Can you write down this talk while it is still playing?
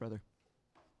brother.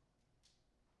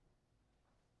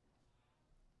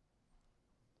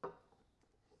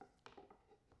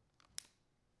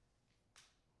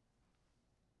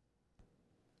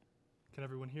 Can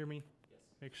everyone hear me? Yes.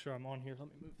 Make sure I'm on here. Let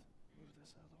me move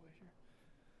this out of the way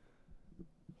here.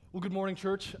 Well, good morning,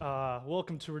 church.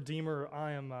 Welcome to Redeemer.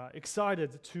 I am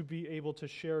excited to be able to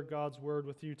share God's word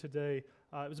with you today.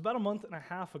 It was about a month and a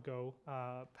half ago.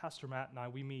 Pastor Matt and I,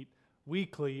 we meet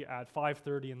weekly at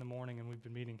 5:30 in the morning, and we've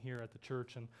been meeting here at the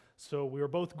church. And so we were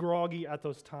both groggy at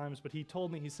those times, but he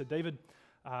told me, he said, David,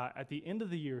 at the end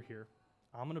of the year here,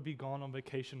 I'm going to be gone on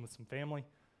vacation with some family.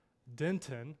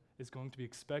 Denton is going to be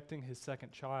expecting his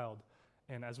second child.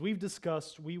 And as we've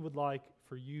discussed, we would like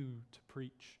for you to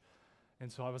preach.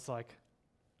 And so I was like,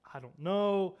 I don't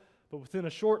know. But within a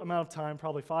short amount of time,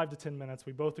 probably 5 to 10 minutes,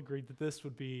 we both agreed that this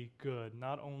would be good,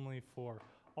 not only for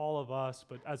all of us,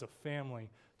 but as a family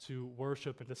to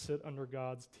worship and to sit under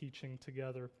God's teaching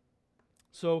together.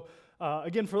 So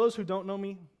again, for those who don't know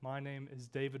me, my name is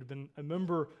David. I've been a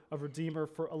member of Redeemer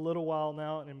for a little while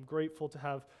now, and I'm grateful to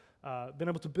have been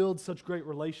able to build such great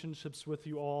relationships with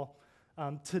you all.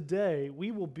 Today, we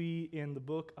will be in the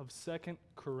book of 2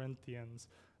 Corinthians.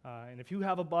 And if you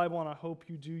have a Bible, and I hope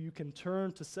you do, you can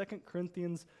turn to 2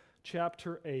 Corinthians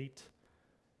chapter 8.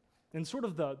 In sort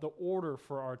of the order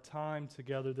for our time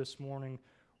together this morning,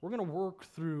 we're going to work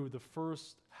through the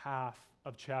first half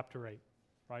of chapter 8,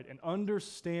 right? And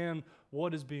understand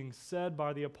what is being said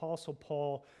by the Apostle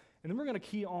Paul. And then we're going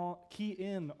to key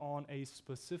in on a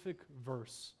specific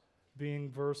verse,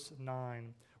 being verse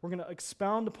 9. We're going to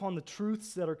expound upon the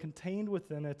truths that are contained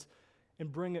within it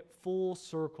and bring it full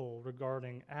circle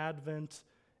regarding Advent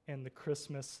and the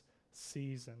Christmas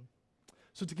season.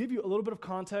 So to give you a little bit of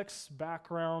context,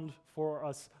 background for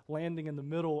us landing in the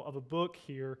middle of a book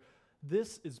here,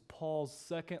 this is Paul's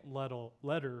second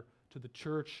letter to the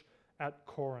church at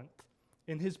Corinth.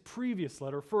 In his previous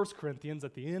letter, 1 Corinthians,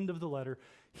 at the end of the letter,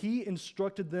 he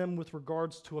instructed them with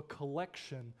regards to a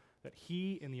collection that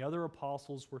he and the other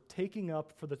apostles were taking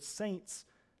up for the saints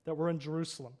that were in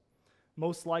Jerusalem.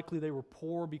 Most likely they were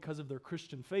poor because of their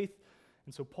Christian faith,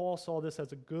 and so Paul saw this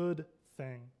as a good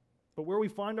thing. But where we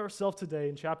find ourselves today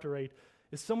in chapter 8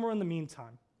 is somewhere in the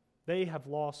meantime. They have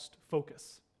lost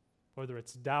focus, whether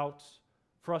it's doubt,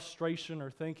 frustration,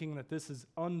 or thinking that this is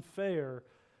unfair.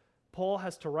 Paul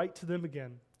has to write to them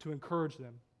again to encourage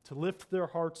them, to lift their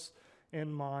hearts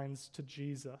and minds to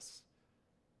Jesus.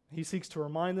 He seeks to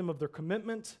remind them of their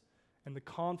commitment and the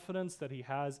confidence that he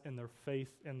has in their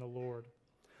faith in the Lord.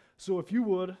 So if you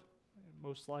would,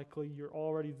 most likely you're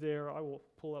already there, I will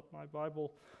pull up my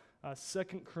Bible. 2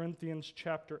 Corinthians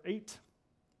chapter 8.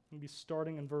 I'll be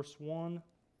starting in verse 1.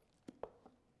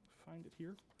 Find it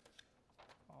here.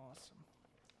 Awesome.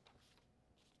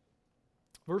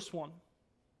 Verse 1.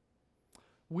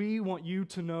 We want you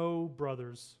to know,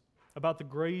 brothers, about the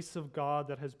grace of God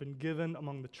that has been given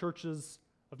among the churches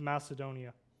of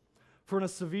Macedonia. For in a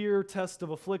severe test of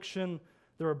affliction,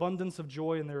 their abundance of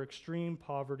joy and their extreme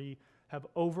poverty have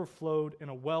overflowed in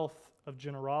a wealth of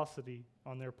generosity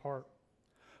on their part.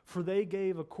 For they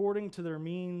gave according to their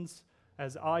means,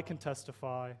 as I can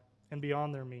testify, and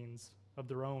beyond their means, of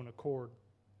their own accord,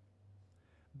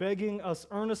 begging us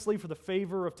earnestly for the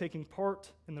favor of taking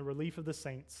part in the relief of the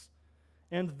saints.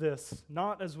 And this,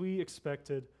 not as we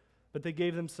expected, but they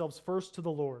gave themselves first to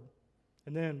the Lord,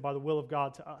 and then by the will of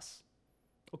God to us.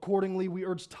 Accordingly, we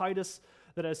urge Titus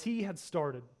that as he had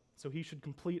started, so he should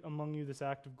complete among you this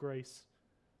act of grace.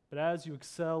 But as you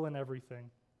excel in everything,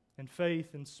 in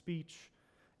faith, in speech,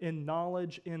 in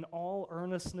knowledge, in all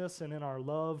earnestness, and in our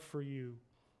love for you,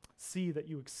 see that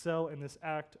you excel in this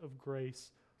act of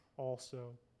grace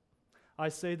also. I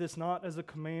say this not as a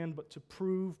command, but to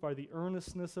prove by the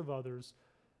earnestness of others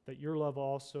that your love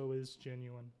also is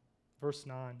genuine. Verse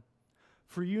 9.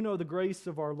 For you know the grace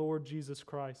of our Lord Jesus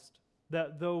Christ,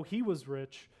 that though he was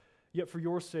rich, yet for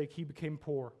your sake he became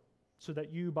poor, so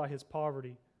that you by his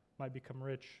poverty might become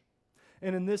rich.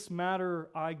 And in this matter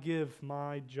I give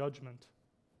my judgment.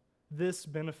 This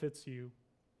benefits you,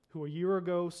 who a year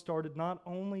ago started not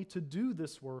only to do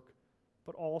this work,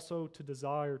 but also to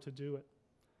desire to do it.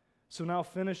 So now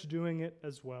finish doing it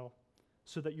as well,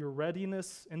 so that your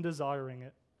readiness in desiring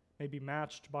it may be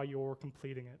matched by your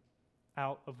completing it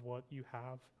out of what you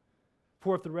have.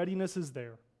 For if the readiness is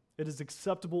there, it is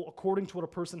acceptable according to what a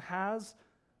person has,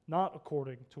 not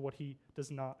according to what he does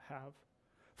not have.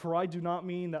 For I do not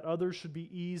mean that others should be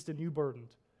eased and you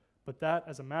burdened, but that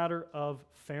as a matter of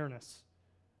fairness,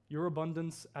 your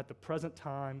abundance at the present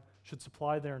time should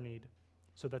supply their need,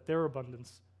 so that their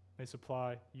abundance may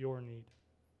supply your need,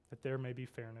 that there may be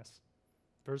fairness.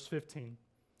 Verse 15,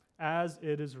 as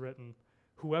it is written,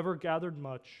 Whoever gathered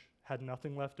much had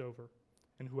nothing left over,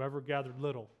 and whoever gathered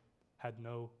little had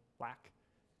no lack.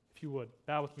 If you would,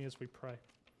 bow with me as we pray.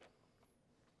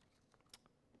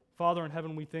 Father in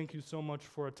heaven, we thank you so much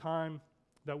for a time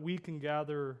that we can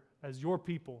gather as your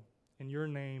people in your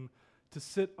name to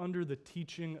sit under the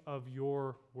teaching of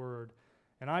your word.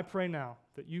 And I pray now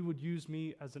that you would use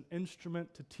me as an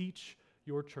instrument to teach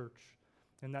your church,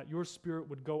 and that your Spirit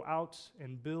would go out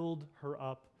and build her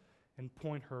up and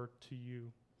point her to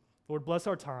you. Lord, bless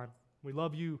our time. We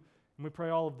love you, and we pray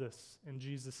all of this in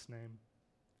Jesus' name.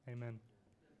 Amen.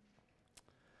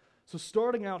 So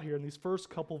starting out here in these first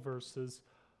couple verses,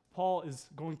 Paul is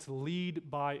going to lead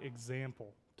by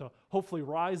example to hopefully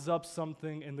rise up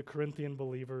something in the Corinthian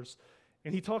believers.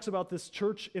 And he talks about this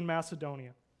church in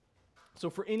Macedonia. So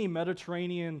for any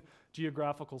Mediterranean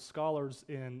geographical scholars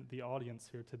in the audience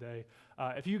here today,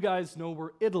 if you guys know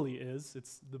where Italy is,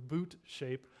 it's the boot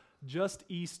shape. Just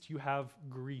east you have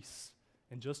Greece,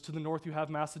 and just to the north you have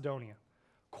Macedonia.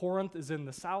 Corinth is in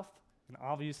the south, and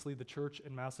obviously the church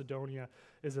in Macedonia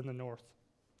is in the north.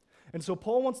 And so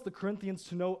Paul wants the Corinthians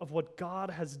to know of what God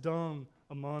has done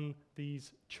among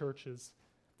these churches,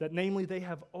 that namely they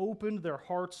have opened their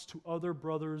hearts to other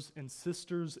brothers and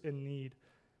sisters in need.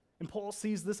 And Paul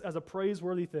sees this as a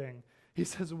praiseworthy thing. He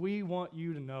says, we want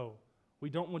you to know. We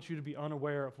don't want you to be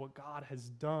unaware of what God has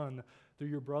done through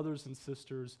your brothers and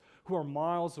sisters who are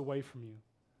miles away from you.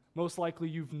 Most likely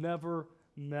you've never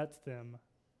met them.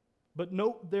 But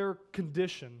note their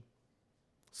condition: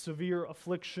 severe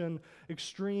affliction,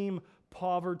 extreme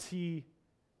poverty,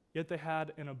 yet they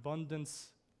had an abundance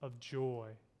of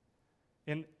joy.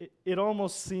 And it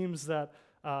almost seems that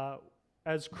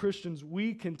as Christians,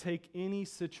 we can take any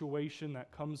situation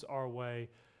that comes our way,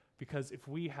 because if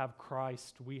we have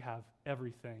Christ, we have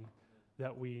everything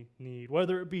that we need.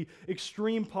 Whether it be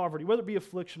extreme poverty, whether it be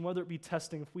affliction, whether it be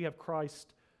testing, if we have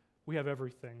Christ, we have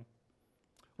everything.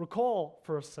 Recall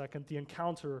for a second the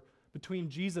encounter between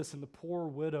Jesus and the poor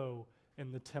widow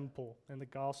in the temple in the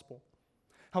gospel.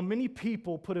 How many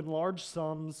people put in large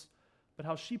sums, but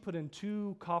how she put in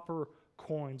 2 copper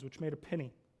coins, which made a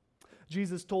penny.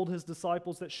 Jesus told his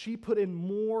disciples that she put in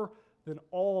more than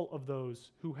all of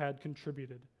those who had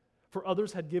contributed. For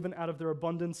others had given out of their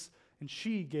abundance, and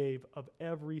she gave of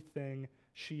everything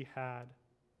she had.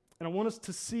 And I want us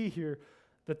to see here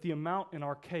that the amount in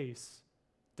our case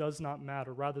does not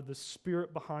matter. Rather, the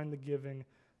spirit behind the giving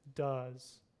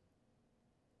does.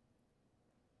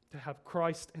 To have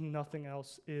Christ and nothing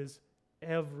else is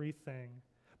everything.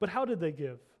 But how did they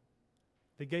give?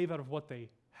 They gave out of what they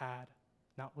had,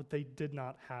 not what they did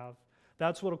not have.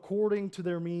 That's what according to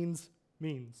their means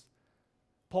means.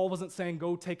 Paul wasn't saying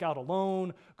go take out a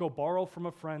loan, go borrow from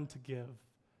a friend to give.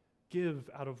 Give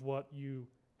out of what you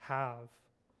have.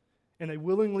 And they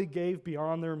willingly gave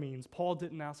beyond their means. Paul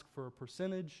didn't ask for a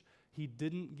percentage. He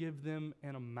didn't give them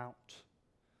an amount.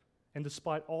 And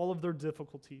despite all of their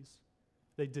difficulties,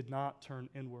 they did not turn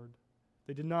inward.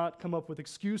 They did not come up with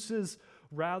excuses.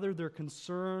 Rather, their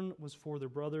concern was for their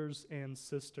brothers and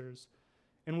sisters.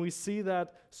 And we see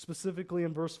that specifically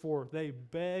in verse 4. They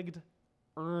begged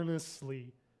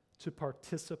earnestly to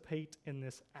participate in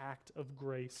this act of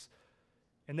grace.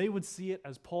 And they would see it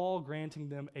as Paul granting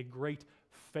them a great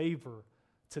favor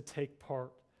to take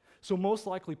part. So most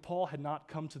likely Paul had not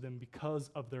come to them because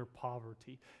of their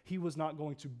poverty. He was not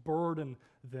going to burden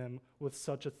them with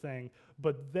such a thing.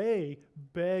 But they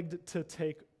begged to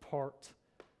take part.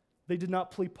 They did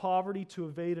not plead poverty to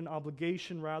evade an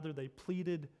obligation. Rather, they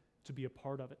pleaded to be a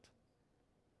part of it.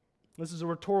 This is a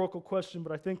rhetorical question,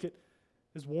 but I think it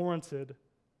is warranted.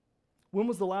 When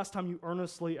was the last time you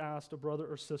earnestly asked a brother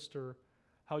or sister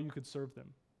how you could serve them?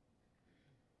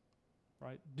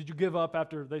 Right? Did you give up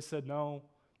after they said no?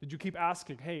 Did you keep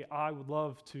asking, hey, I would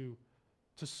love to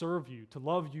serve you, to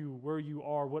love you where you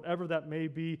are, whatever that may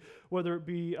be, whether it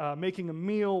be making a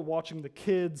meal, watching the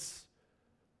kids,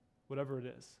 whatever it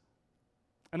is.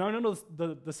 And I know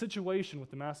the situation with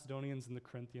the Macedonians and the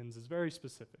Corinthians is very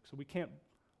specific, so we can't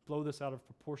blow this out of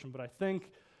proportion, but I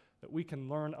think that we can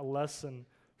learn a lesson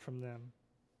from them.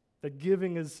 That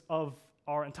giving is of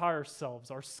our entire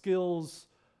selves, our skills,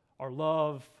 our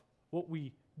love, what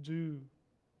we do.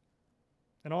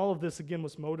 And all of this, again,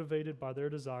 was motivated by their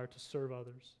desire to serve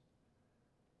others.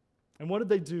 And what did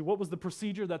they do? What was the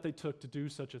procedure that they took to do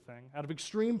such a thing? Out of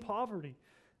extreme poverty,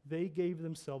 they gave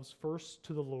themselves first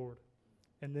to the Lord,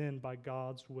 and then by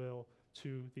God's will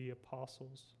to the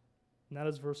apostles. And that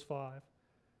is verse 5.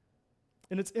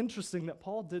 And it's interesting that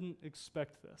Paul didn't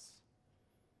expect this.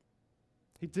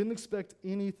 He didn't expect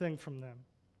anything from them.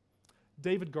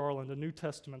 David Garland, a New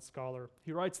Testament scholar,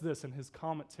 he writes this in his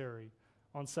commentary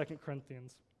on 2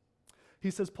 Corinthians.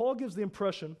 He says, Paul gives the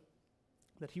impression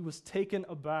that he was taken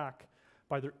aback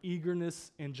by their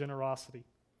eagerness and generosity.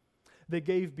 They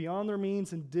gave beyond their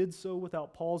means and did so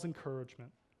without Paul's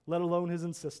encouragement, let alone his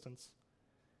insistence.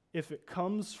 If it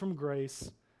comes from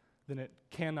grace, then it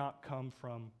cannot come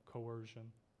from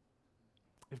coercion.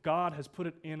 If God has put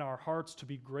it in our hearts to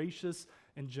be gracious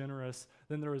and generous,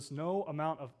 then there is no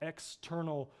amount of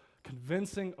external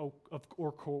convincing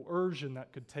or coercion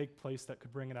that could take place that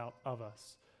could bring it out of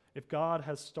us. If God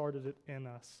has started it in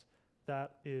us,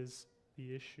 that is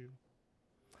the issue.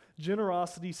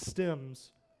 Generosity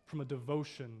stems from a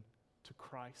devotion to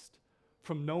Christ,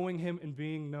 from knowing him and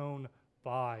being known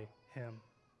by him.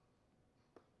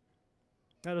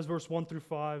 That is verse 1 through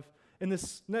 5. In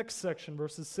this next section,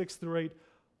 verses 6 through 8,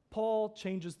 Paul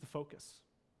changes the focus.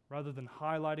 Rather than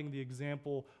highlighting the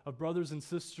example of brothers and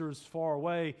sisters far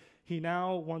away, he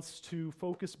now wants to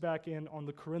focus back in on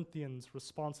the Corinthians'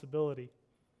 responsibility.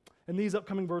 And these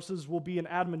upcoming verses will be an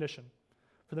admonition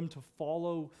for them to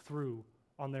follow through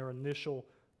on their initial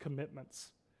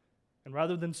commitments. And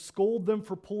rather than scold them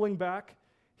for pulling back,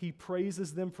 he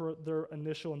praises them for their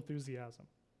initial enthusiasm.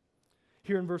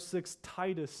 Here in verse 6,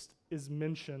 Titus is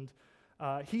mentioned.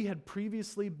 He had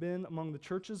previously been among the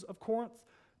churches of Corinth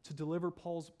to deliver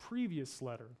Paul's previous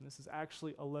letter. And this is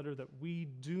actually a letter that we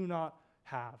do not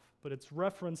have, but it's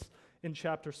referenced in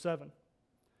chapter 7.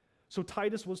 So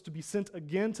Titus was to be sent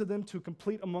again to them to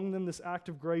complete among them this act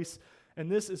of grace,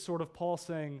 and this is sort of Paul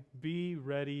saying, be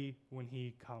ready when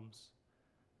he comes.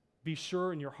 Be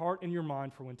sure in your heart and your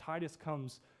mind, for when Titus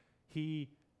comes, he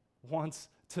wants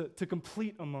to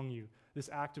complete among you this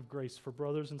act of grace for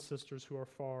brothers and sisters who are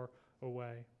far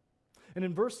away. And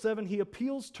in verse 7, he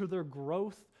appeals to their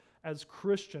growth as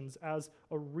Christians as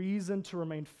a reason to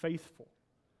remain faithful.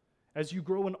 As you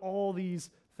grow in all these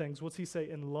things, what's he say?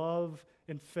 In love,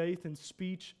 in faith, in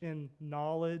speech, in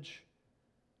knowledge.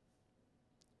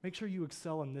 Make sure you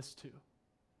excel in this too.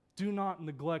 Do not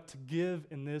neglect to give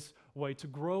in this way, to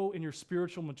grow in your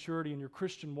spiritual maturity and your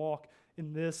Christian walk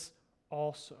in this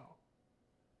also.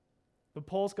 But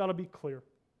Paul's got to be clear.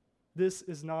 This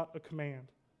is not a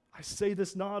command. I say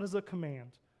this not as a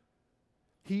command.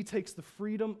 He takes the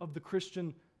freedom of the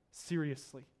Christian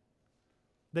seriously.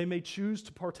 They may choose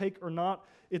to partake or not.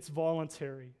 It's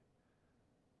voluntary.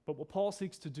 But what Paul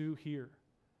seeks to do here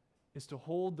is to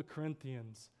hold the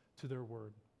Corinthians to their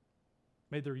word.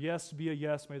 May their yes be a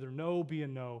yes. May their no be a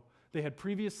no. They had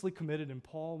previously committed, and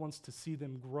Paul wants to see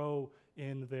them grow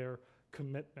in their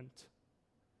commitment.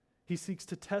 He seeks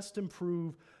to test and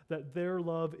prove that their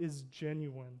love is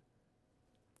genuine.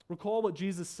 Recall what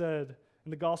Jesus said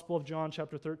in the Gospel of John,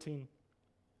 chapter 13.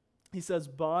 He says,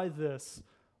 by this,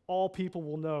 all people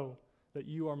will know that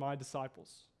you are my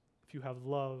disciples, if you have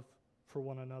love for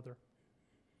one another.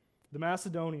 The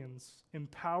Macedonians,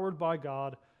 empowered by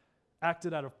God,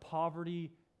 acted out of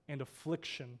poverty and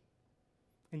affliction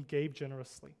and gave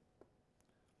generously.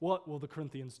 What will the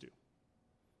Corinthians do?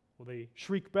 Will they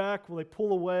shriek back? Will they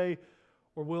pull away?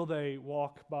 Or will they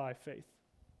walk by faith?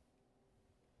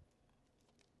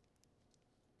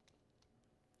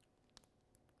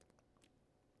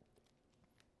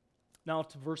 Now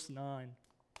to verse 9.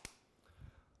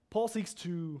 Paul seeks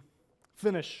to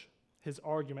finish his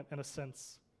argument in a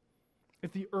sense.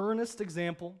 If the earnest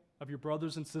example of your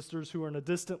brothers and sisters who are in a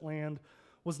distant land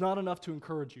was not enough to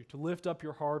encourage you, to lift up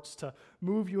your hearts, to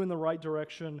move you in the right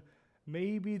direction,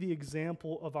 maybe the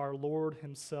example of our Lord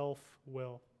himself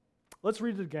will. Let's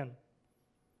read it again.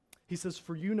 He says,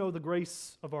 for you know the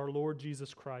grace of our Lord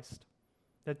Jesus Christ,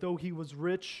 that though he was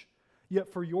rich,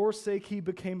 yet for your sake he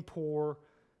became poor,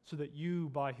 so that you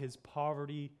by his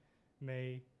poverty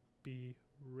may be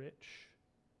rich.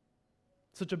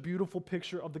 Such a beautiful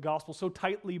picture of the gospel, so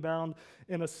tightly bound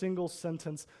in a single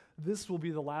sentence. This will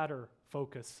be the latter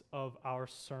focus of our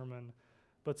sermon.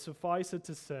 But suffice it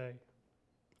to say,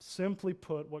 simply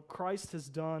put, what Christ has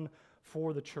done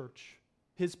for the church,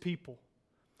 his people,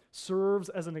 serves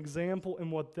as an example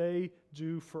in what they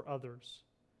do for others.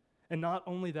 And not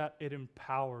only that, it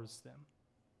empowers them.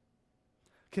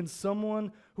 Can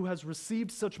someone who has received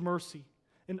such mercy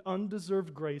and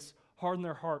undeserved grace harden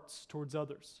their hearts towards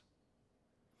others?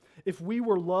 If we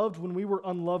were loved when we were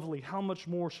unlovely, how much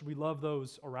more should we love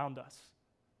those around us?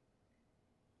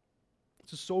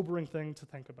 It's a sobering thing to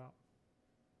think about.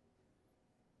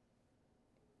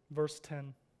 Verse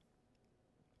 10.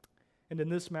 And in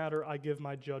this matter I give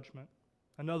my judgment.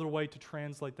 Another way to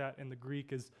translate that in the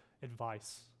Greek is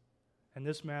advice. In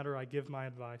this matter I give my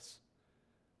advice.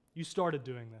 You started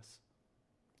doing this.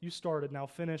 You started, now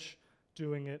finish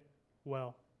doing it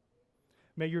well.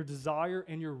 May your desire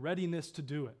and your readiness to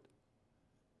do it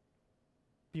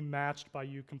be matched by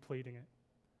you completing it.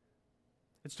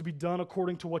 It's to be done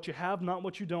according to what you have, not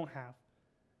what you don't have,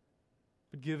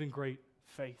 but given great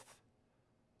faith.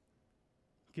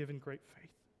 Given great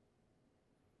faith.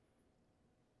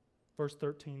 Verse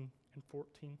 13 and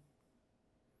 14.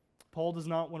 Paul does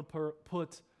not want to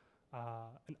put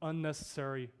an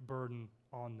unnecessary burden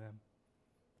on them.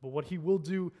 But what he will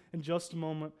do in just a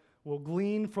moment will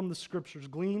glean from the Scriptures,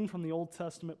 glean from the Old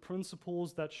Testament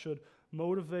principles that should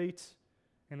motivate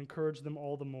and encourage them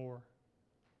all the more.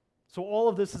 So all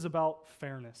of this is about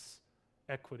fairness,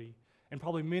 equity, and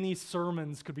probably many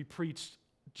sermons could be preached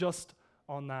just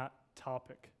on that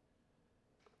topic.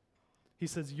 He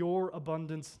says, your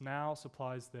abundance now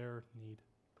supplies their need.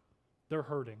 They're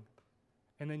hurting,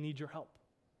 and they need your help.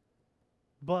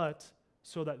 But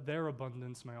so that their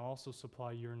abundance may also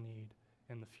supply your need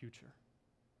in the future.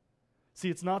 See,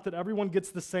 it's not that everyone gets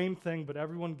the same thing, but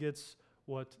everyone gets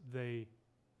what they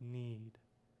need.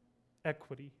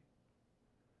 Equity.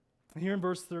 And here in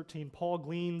verse 13, Paul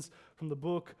gleans from the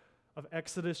book of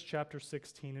Exodus chapter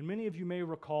 16. And many of you may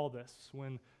recall this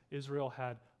when Israel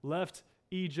had left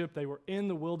Egypt. They were in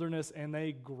the wilderness and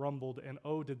they grumbled. And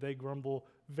oh, did they grumble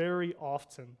very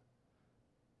often.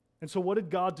 And so what did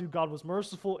God do? God was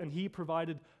merciful and he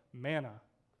provided manna.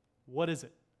 What is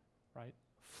it? Right?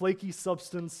 Flaky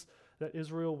substance that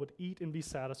Israel would eat and be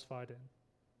satisfied in.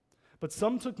 But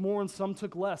some took more and some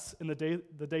took less in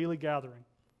the daily gathering.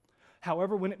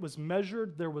 However, when it was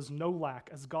measured, there was no lack,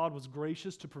 as God was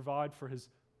gracious to provide for his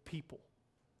people.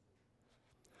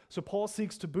 So Paul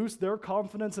seeks to boost their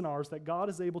confidence in ours that God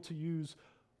is able to use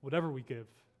whatever we give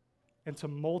and to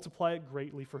multiply it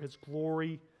greatly for his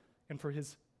glory and for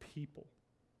his people.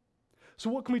 So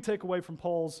what can we take away from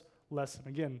Paul's lesson?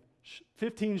 Again,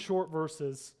 15 short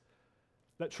verses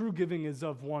that true giving is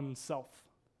of oneself,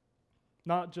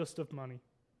 not just of money.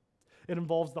 It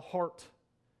involves the heart.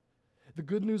 The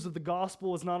good news of the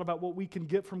gospel is not about what we can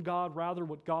get from God, rather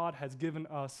what God has given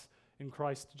us in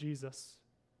Christ Jesus.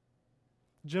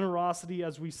 Generosity,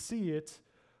 as we see it,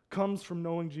 comes from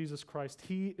knowing Jesus Christ.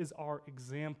 He is our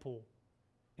example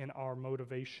and our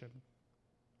motivation.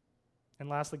 And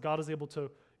lastly, God is able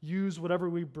to use whatever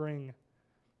we bring.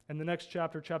 In the next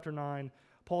chapter, chapter 9,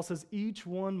 Paul says, each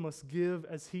one must give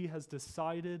as he has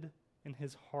decided in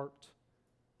his heart,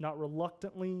 not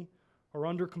reluctantly or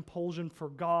under compulsion, for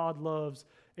God loves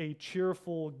a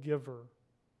cheerful giver.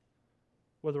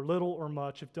 Whether little or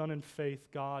much, if done in faith,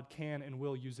 God can and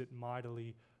will use it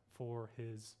mightily for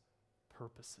his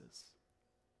purposes.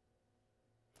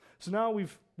 So now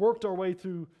we've worked our way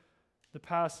through the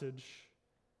passage.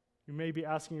 You may be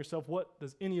asking yourself, what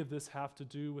does any of this have to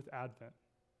do with Advent?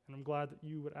 And I'm glad that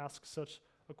you would ask such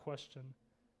a question.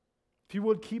 If you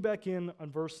would, key back in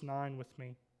on verse 9 with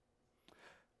me.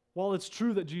 While it's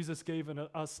true that Jesus gave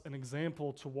us an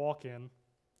example to walk in,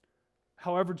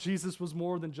 however, Jesus was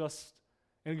more than just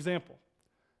an example.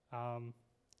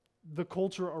 The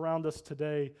culture around us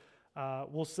today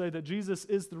will say that Jesus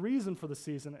is the reason for the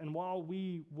season, and while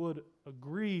we would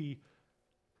agree,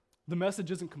 the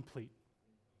message isn't complete.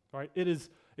 Right? It is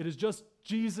just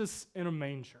Jesus in a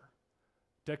manger.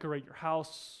 Decorate your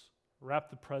house,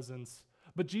 wrap the presents,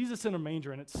 but Jesus in a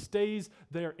manger, and it stays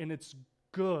there, and it's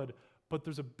good. But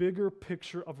there's a bigger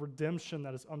picture of redemption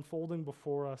that is unfolding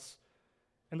before us,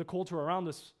 and the culture around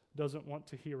us doesn't want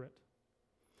to hear it.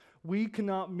 We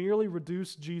cannot merely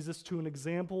reduce Jesus to an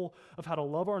example of how to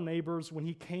love our neighbors when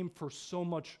he came for so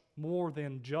much more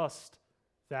than just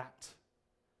that.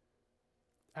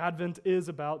 Advent is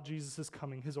about Jesus'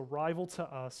 coming, his arrival to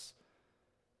us,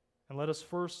 and let us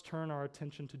first turn our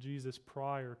attention to Jesus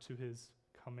prior to his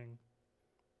coming.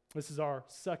 This is our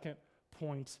second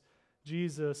point.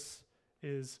 Jesus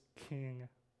is king.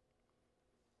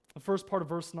 The first part of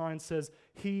verse 9 says,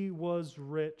 he was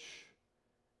rich.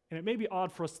 And it may be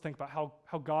odd for us to think about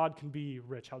how God can be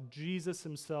rich, how Jesus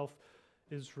himself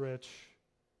is rich.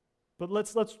 But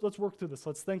let's work through this.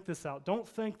 Let's think this out. Don't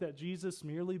think that Jesus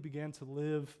merely began to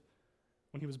live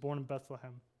when he was born in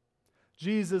Bethlehem.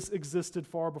 Jesus existed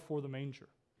far before the manger.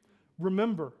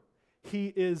 Remember, he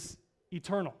is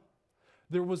eternal.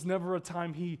 There was never a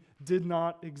time he did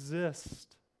not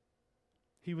exist.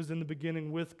 He was in the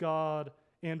beginning with God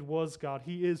and was God.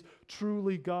 He is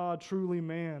truly God, truly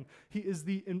man. He is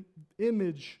the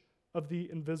image of the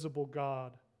invisible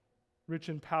God, rich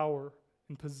in power,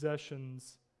 in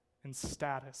possessions, and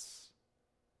status.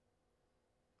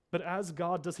 But as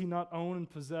God, does he not own and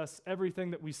possess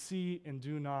everything that we see and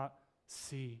do not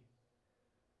see?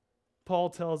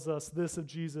 Paul tells us this of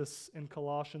Jesus in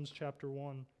Colossians chapter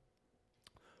 1.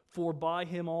 For by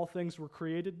him all things were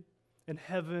created, in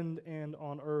heaven and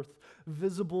on earth,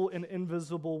 visible and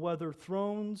invisible, whether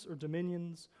thrones or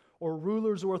dominions or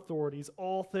rulers or authorities.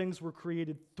 All things were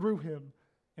created through him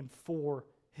and for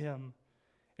him.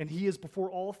 And he is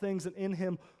before all things, and in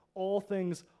him all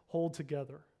things hold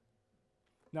together.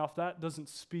 Now, if that doesn't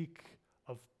speak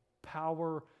of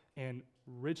power and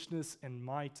richness and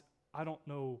might, I don't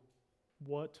know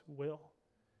what will.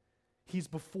 He's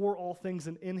before all things,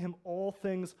 and in him all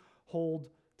things hold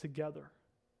together.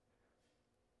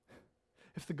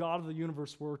 If the God of the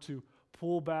universe were to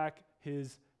pull back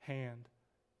his hand,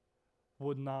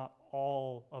 would not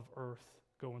all of earth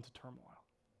go into turmoil?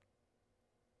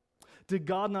 Did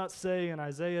God not say in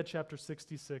Isaiah chapter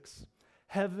 66,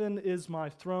 "Heaven is my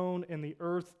throne and the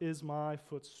earth is my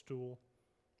footstool"?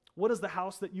 What is the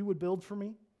house that you would build for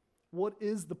me? What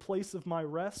is the place of my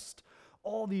rest?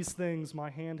 All these things my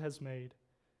hand has made,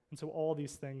 and so all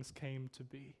these things came to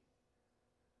be.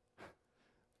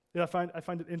 Yeah, I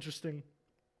find it interesting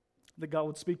that God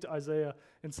would speak to Isaiah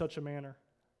in such a manner.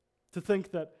 To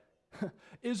think that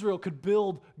Israel could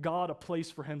build God a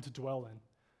place for him to dwell in.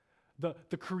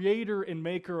 The creator and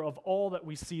maker of all that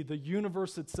we see, the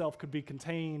universe itself, could be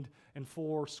contained in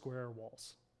 4 square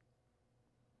walls.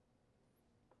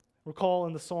 Recall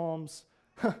in the Psalms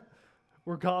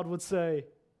where God would say,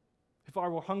 "If I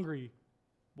were hungry,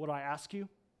 would I ask you?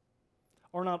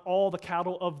 Are not all the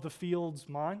cattle of the fields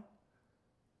mine?"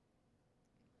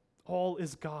 All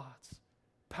is God's.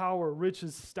 Power,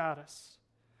 riches, status.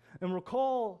 And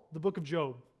recall the book of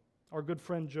Job, our good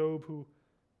friend Job, who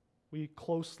we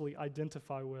closely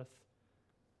identify with.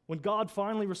 When God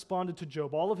finally responded to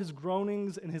Job, all of his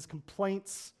groanings and his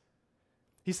complaints,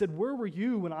 he said, "Where were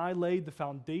you when I laid the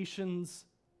foundations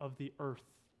of the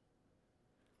earth?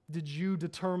 Did you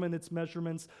determine its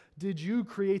measurements? Did you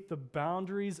create the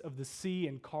boundaries of the sea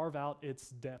and carve out its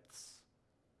depths?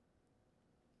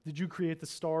 Did you create the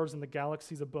stars and the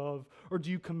galaxies above? Or do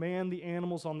you command the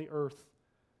animals on the earth?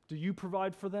 Do you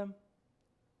provide for them?"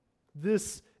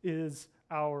 This is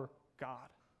our God,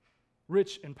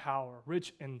 rich in power,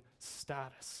 rich in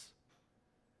status.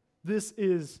 This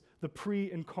is the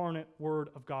pre-incarnate Word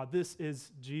of God. This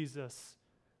is Jesus,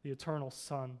 the eternal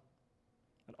Son.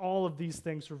 And all of these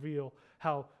things reveal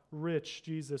how rich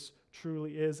Jesus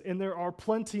truly is. And there are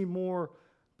plenty more,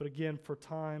 but again, for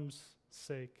time's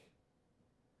sake.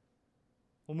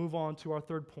 We'll move on to our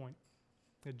third point,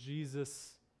 that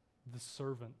Jesus, the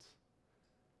servant.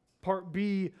 Part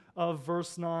B of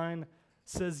verse 9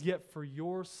 says, "Yet for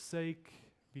your sake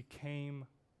became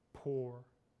poor."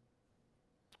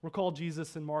 Recall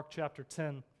Jesus in Mark chapter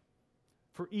 10.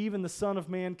 "For even the Son of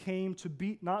Man came to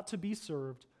be not to be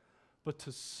served, but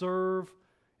to serve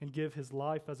and give his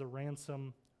life as a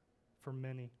ransom for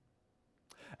many."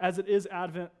 As it is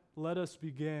Advent, let us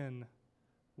begin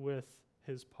with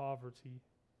his poverty.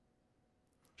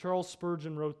 Charles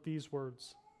Spurgeon wrote these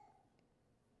words.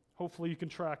 Hopefully you can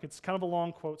track. It's kind of a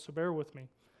long quote, so bear with me.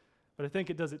 But I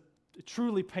think it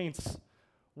truly paints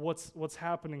what's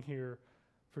happening here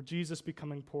for Jesus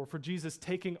becoming poor, for Jesus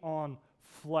taking on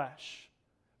flesh,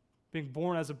 being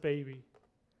born as a baby.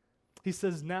 He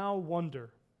says, "Now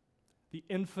wonder, the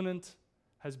infinite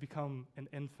has become an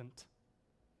infant.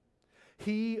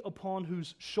 He upon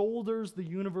whose shoulders the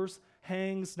universe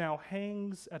hangs now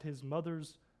hangs at his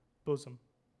mother's bosom.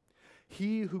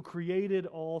 He who created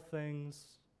all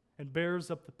things and bears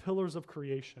up the pillars of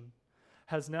creation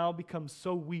has now become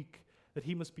so weak that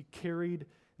he must be carried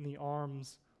in the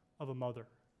arms of a mother.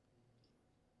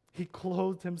 He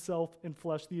clothed himself in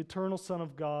flesh. The eternal Son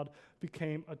of God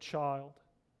became a child.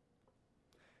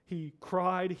 He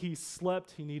cried, he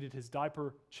slept, he needed his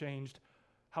diaper changed."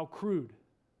 How crude.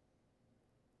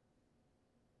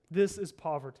 This is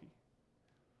poverty.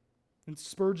 And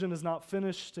Spurgeon is not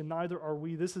finished, and neither are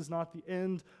we. This is not the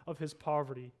end of his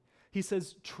poverty. He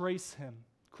says, "Trace him,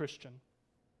 Christian.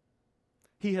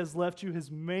 He has left you his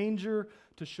manger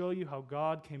to show you how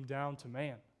God came down to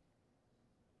man.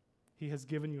 He has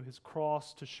given you his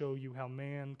cross to show you how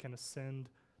man can ascend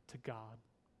to God.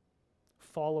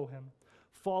 Follow him.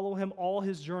 Follow him all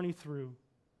his journey through.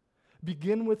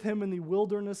 Begin with him in the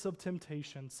wilderness of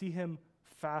temptation. See him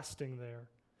fasting there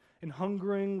and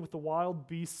hungering with the wild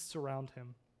beasts around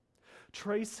him.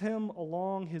 Trace him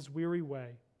along his weary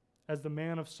way as the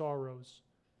man of sorrows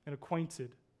and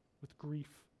acquainted with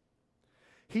grief.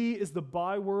 He is the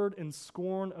byword and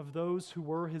scorn of those who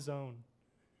were his own,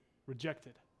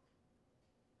 rejected.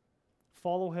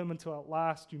 Follow him until at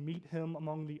last you meet him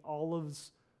among the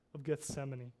olives of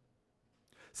Gethsemane.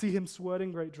 See him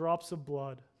sweating great drops of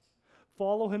blood.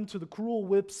 Follow him to the cruel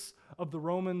whips of the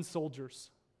Roman soldiers.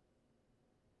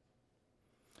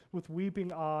 With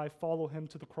weeping eye, follow him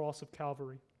to the cross of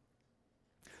Calvary.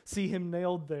 See him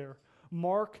nailed there.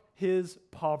 Mark his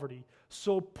poverty.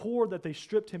 so poor that they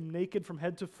stripped him naked from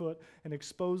head to foot and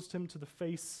exposed him to the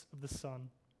face of the sun.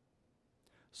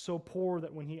 So poor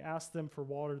that when he asked them for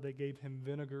water, they gave him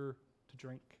vinegar to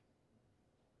drink.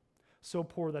 So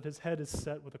poor that his head is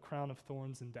set with a crown of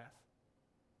thorns and death.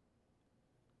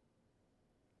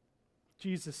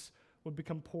 Jesus would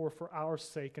become poor for our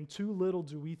sake, and too little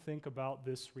do we think about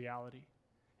this reality.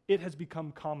 It has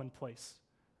become commonplace.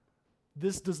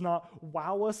 This does not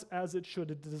wow us as it should.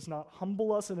 It does not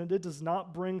humble us, and it does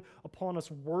not bring upon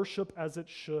us worship as it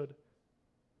should.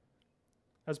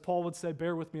 As Paul would say,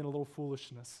 bear with me in a little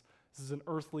foolishness. This is an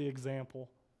earthly example.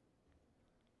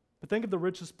 But think of the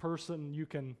richest person you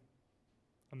can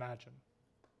imagine.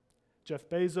 Jeff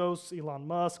Bezos, Elon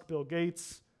Musk, Bill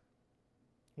Gates,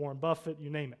 Warren Buffett, you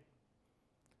name it.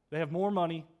 They have more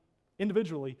money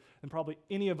individually than probably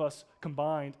any of us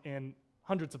combined in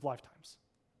hundreds of lifetimes.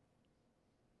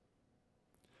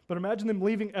 But imagine them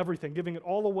leaving everything, giving it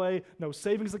all away, no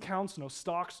savings accounts, no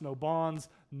stocks, no bonds,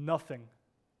 nothing.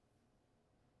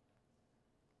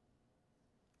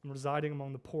 And residing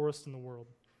among the poorest in the world.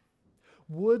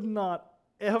 Would not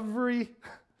every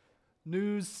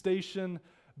news station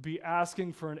be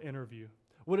asking for an interview?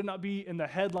 Would it not be in the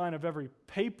headline of every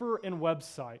paper and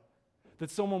website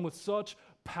that someone with such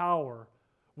power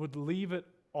would leave it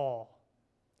all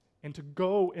and to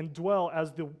go and dwell,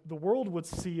 as the world would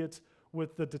see it,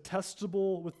 with the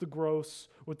detestable, with the gross,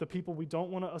 with the people we don't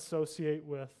want to associate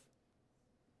with?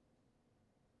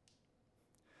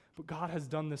 But God has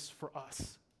done this for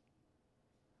us.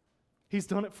 He's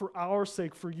done it for our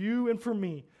sake, for you and for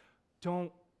me.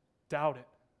 Don't doubt it.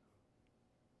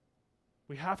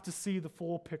 We have to see the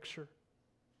full picture.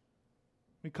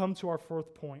 We come to our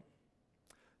fourth point.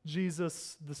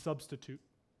 Jesus, the substitute.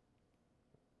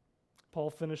 Paul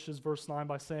finishes verse 9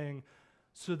 by saying,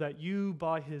 so that you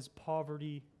by his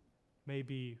poverty may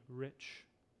be rich.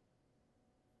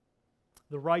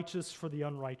 The righteous for the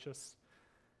unrighteous.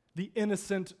 The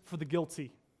innocent for the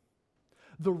guilty.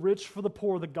 The rich for the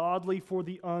poor, the godly for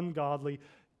the ungodly.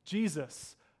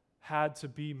 Jesus had to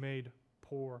be made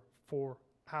poor for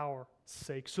our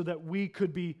sake, so that we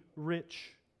could be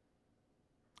rich.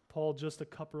 Paul, just a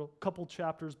couple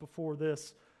chapters before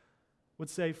this, would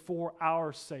say, for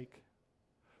our sake.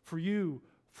 For you,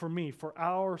 for me, for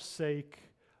our sake,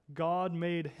 God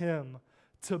made him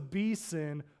to be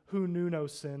sin who knew no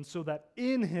sin, so that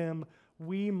in him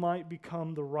we might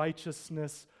become the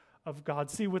righteousness of God.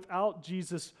 See, without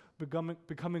Jesus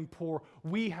becoming poor,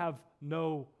 we have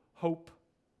no hope.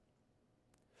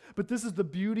 But this is the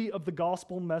beauty of the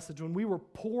gospel message. When we were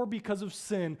poor because of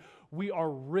sin, we are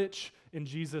rich in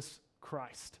Jesus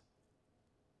Christ.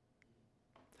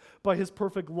 By his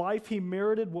perfect life, he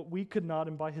merited what we could not,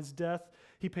 and by his death,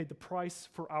 he paid the price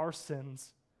for our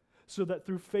sins, so that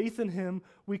through faith in him,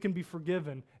 we can be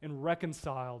forgiven and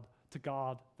reconciled to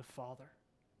God the Father.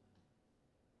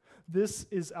 This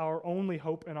is our only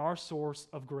hope and our source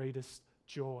of greatest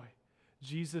joy.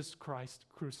 Jesus Christ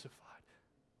crucified.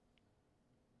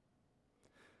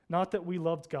 Not that we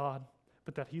loved God,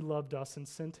 but that he loved us and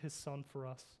sent his Son for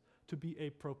us to be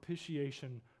a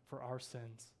propitiation for our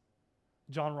sins.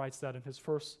 John writes that in his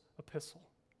first epistle.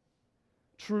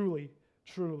 Truly,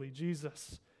 truly,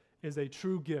 Jesus is a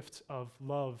true gift of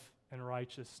love and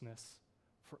righteousness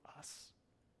for us.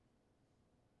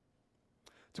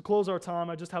 To close our time,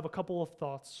 I just have a couple of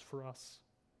thoughts for us.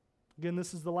 Again,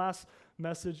 this is the last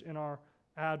message in our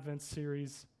Advent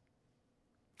series.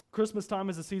 Christmas time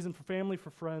is a season for family, for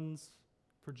friends,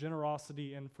 for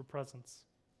generosity, and for presents.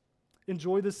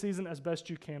 Enjoy this season as best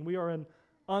you can. We are in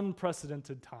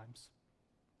unprecedented times.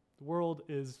 The world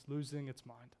is losing its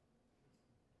mind.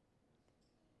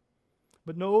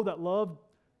 But know that love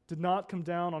did not come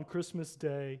down on Christmas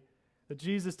Day, that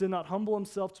Jesus did not humble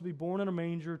himself to be born in a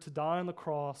manger, to die on the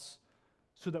cross,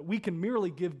 so that we can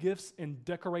merely give gifts and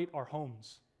decorate our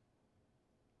homes.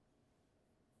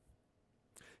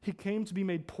 He came to be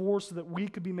made poor so that we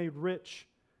could be made rich.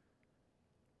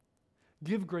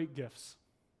 Give great gifts.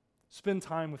 Spend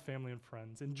time with family and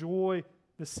friends. Enjoy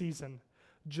the season.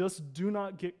 Just do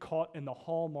not get caught in the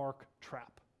Hallmark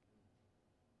trap.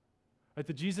 Right?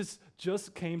 That Jesus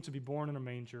just came to be born in a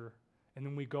manger, and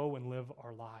then we go and live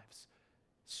our lives.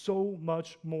 So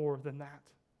much more than that.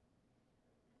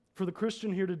 For the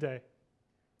Christian here today,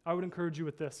 I would encourage you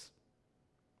with this.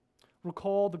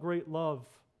 Recall the great love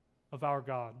of our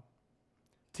God.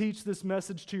 Teach this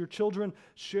message to your children.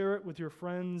 Share it with your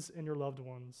friends and your loved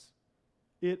ones.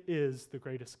 It is the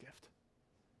greatest gift.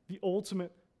 The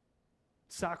ultimate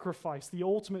sacrifice, the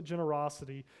ultimate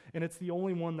generosity, and it's the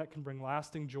only one that can bring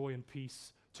lasting joy and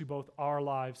peace to both our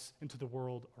lives and to the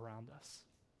world around us.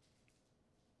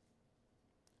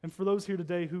 And for those here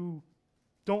today who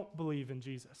don't believe in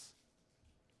Jesus,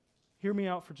 hear me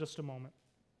out for just a moment.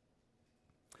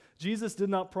 Jesus did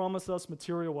not promise us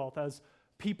material wealth, as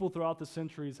people throughout the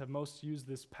centuries have most used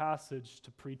this passage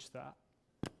to preach that.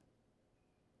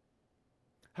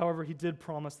 However, he did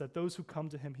promise that those who come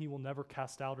to him, he will never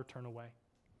cast out or turn away.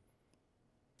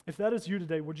 If that is you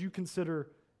today, would you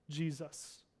consider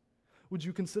Jesus? Would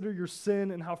you consider your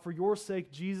sin and how for your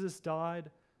sake Jesus died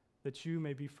that you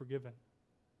may be forgiven?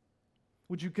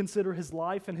 Would you consider his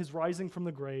life and his rising from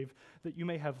the grave that you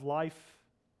may have life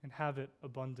and have it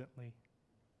abundantly?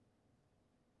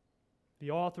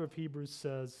 The author of Hebrews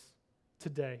says,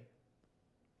 today,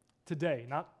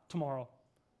 not tomorrow,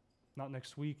 not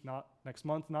next week, not next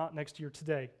month, not next year,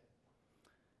 today.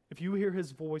 If you hear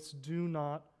his voice, do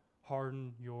not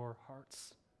harden your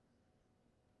hearts.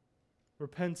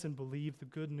 Repent and believe the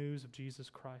good news of Jesus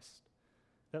Christ,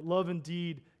 that love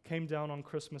indeed came down on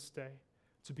Christmas Day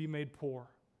to be made poor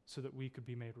so that we could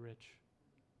be made rich.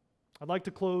 I'd like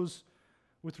to close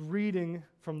with reading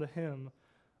from the hymn,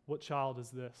 What Child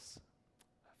Is This?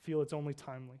 I feel it's only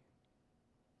timely.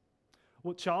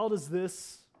 What child is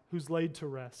this who's laid to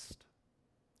rest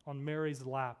on Mary's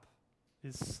lap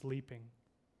is sleeping,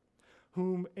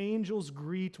 whom angels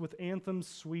greet with anthems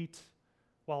sweet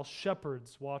while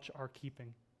shepherds watch our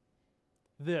keeping?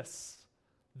 This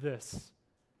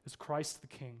is Christ the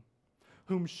King,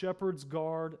 whom shepherds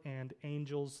guard and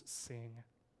angels sing.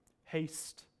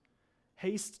 Haste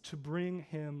to bring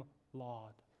him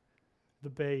laud, the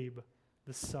babe,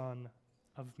 the Son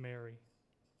of Mary.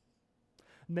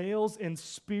 Nails and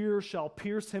spear shall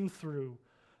pierce him through,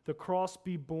 the cross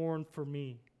be borne for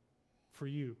me, for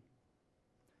you.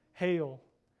 Hail,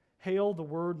 hail the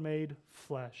Word made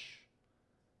flesh,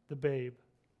 the babe,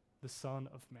 the Son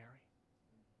of Mary.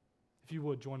 If you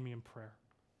would, join me in prayer.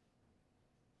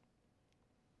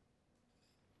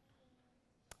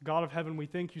 God of heaven, we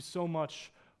thank you so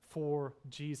much for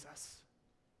Jesus.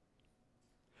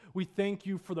 We thank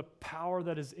you for the power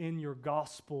that is in your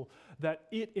gospel, that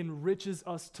it enriches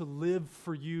us to live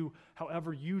for you.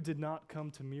 However, you did not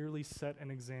come to merely set an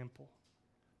example.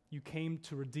 You came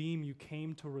to redeem, you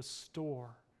came to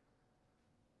restore.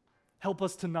 Help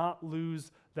us to not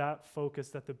lose that focus,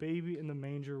 that the baby in the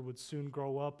manger would soon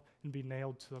grow up and be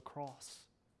nailed to the cross.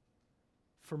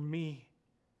 For me,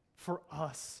 for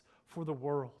us, for the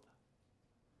world.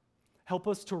 Help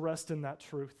us to rest in that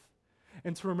truth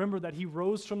and to remember that he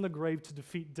rose from the grave to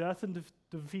defeat death and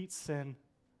defeat sin.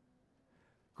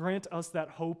 Grant us that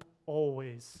hope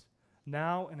always,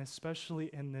 now and especially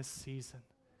in this season,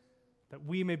 that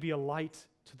we may be a light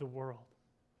to the world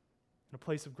and a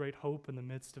place of great hope in the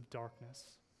midst of darkness.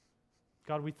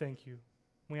 God, we thank you.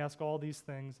 We ask all these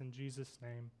things in Jesus'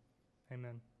 name.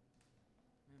 Amen.